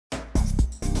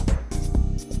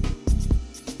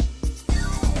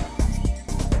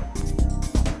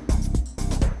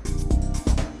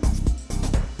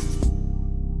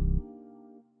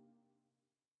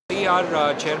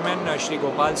our chairman, Shri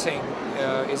Gopal Singh,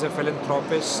 is a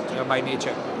philanthropist by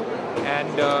nature, and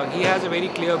he has a very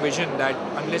clear vision that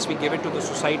unless we give it to the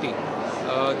society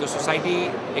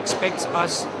expects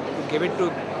us to give it to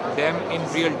them in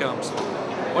real terms.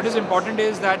 What is important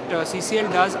is that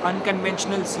CCL does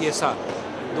unconventional CSR,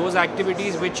 those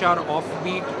activities which are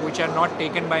offbeat, which are not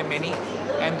taken by many,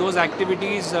 and those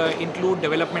activities include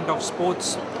development of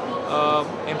sports,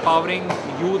 empowering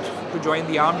youth to join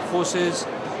the armed forces,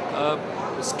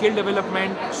 skill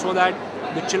development so that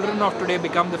the children of today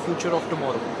become the future of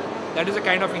tomorrow. That is the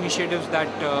kind of initiatives that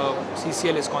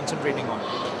CCL is concentrating on.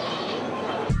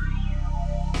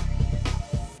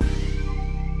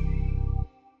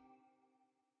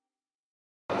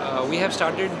 We have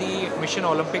started the Mission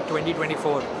Olympic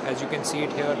 2024, as you can see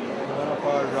it here in one of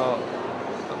our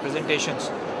presentations.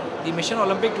 The Mission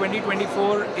Olympic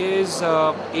 2024 is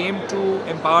aimed to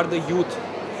empower the youth,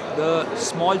 the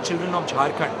small children of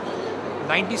Jharkhand.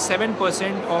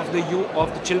 97% of the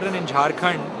children in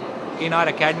Jharkhand in our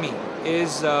academy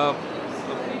is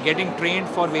getting trained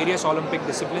for various Olympic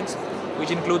disciplines, which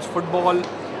includes football,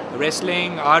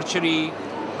 wrestling, archery,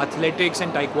 athletics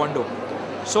and taekwondo.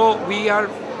 So we are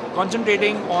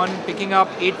concentrating on picking up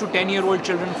 8 to 10-year-old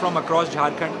children from across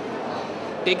Jharkhand,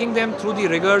 taking them through the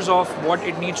rigors of what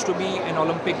it needs to be an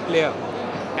Olympic player,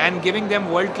 and giving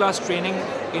them world-class training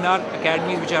in our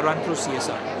academies which are run through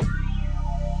CSR.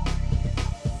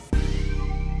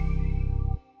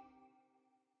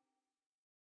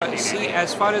 See,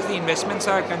 as far as the investments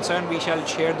are concerned, we shall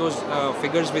share those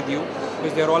figures with you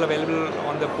because they are all available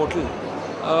on the portal.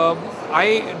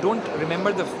 I don't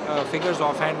remember the figures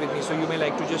offhand with me, so you may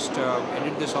like to just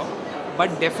edit this off.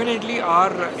 But definitely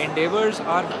our endeavors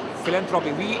are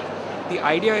philanthropy. The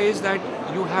idea is that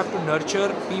you have to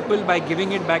nurture people by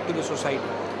giving it back to the society.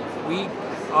 We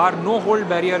are no hold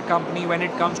barrier company when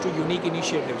it comes to unique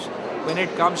initiatives, when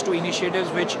it comes to initiatives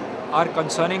which are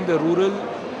concerning the rural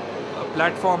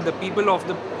platform, the people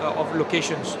of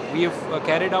locations. We have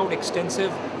carried out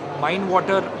extensive mine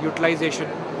water utilization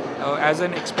as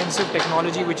an expensive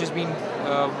technology which has been,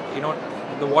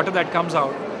 the water that comes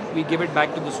out, we give it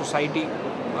back to the society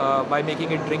by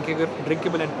making it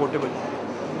drinkable and potable.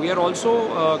 We are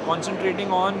also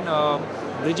concentrating on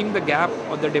bridging the gap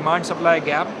or the demand-supply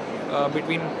gap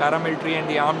between paramilitary and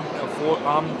the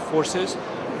armed forces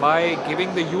by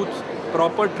giving the youth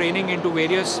proper training into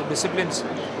various disciplines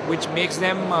which makes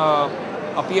them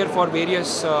appear for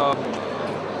various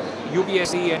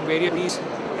UPSC and various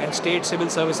and state civil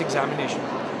service examination.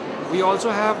 We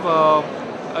also have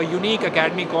a unique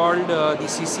academy called the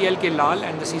CCL Ke Lal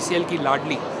and the CCL Ki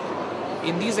Ladli.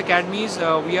 In these academies,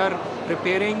 we are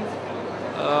preparing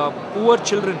poor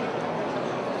children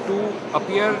to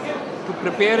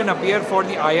prepare and appear for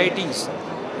the IITs.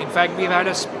 In fact, we've had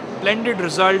a splendid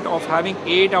result of having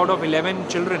 8 out of 11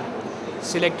 children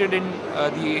selected in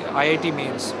the IIT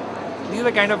mains. These are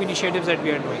the kind of initiatives that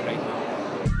we are doing, right?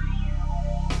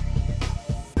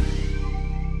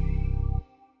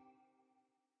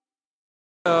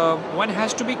 One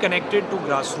has to be connected to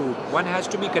grassroots. One has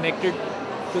to be connected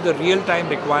to the real-time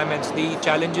requirements, the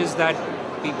challenges that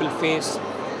people face,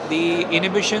 the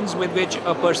inhibitions with which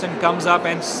a person comes up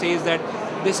and says that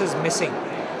this is missing.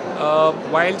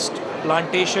 Whilst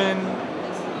plantation,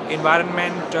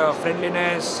 environment,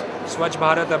 friendliness, Swachh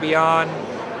Bharat Abhiyan,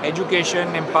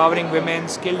 education, empowering women,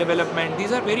 skill development,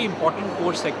 these are very important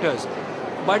core sectors.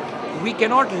 But we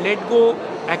cannot let go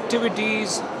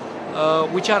activities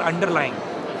which are underlying.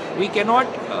 We cannot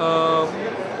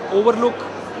overlook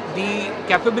the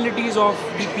capabilities of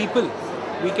the people.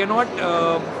 We cannot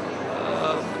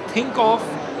think of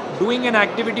doing an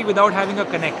activity without having a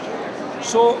connect.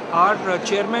 So our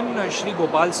chairman, Shri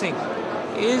Gopal Singh,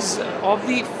 is of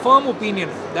the firm opinion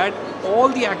that all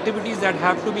the activities that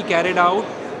have to be carried out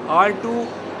are to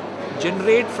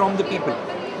generate from the people.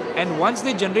 And once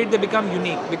they generate, they become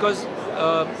unique because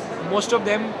most of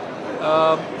them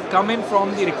come in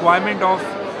from the requirement of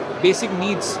basic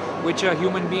needs which a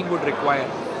human being would require.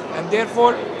 And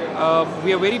therefore,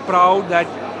 we are very proud that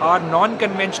our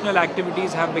non-conventional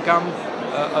activities have become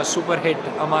a super hit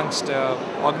amongst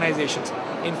organizations.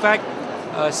 In fact,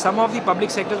 some of the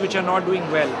public sectors which are not doing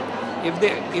well,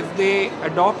 if they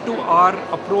adopt to our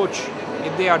approach,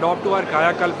 if they adopt to our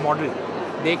Kayakalp model,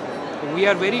 we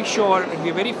are very sure and we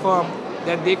are very firm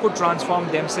that they could transform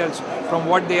themselves from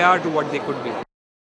what they are to what they could be.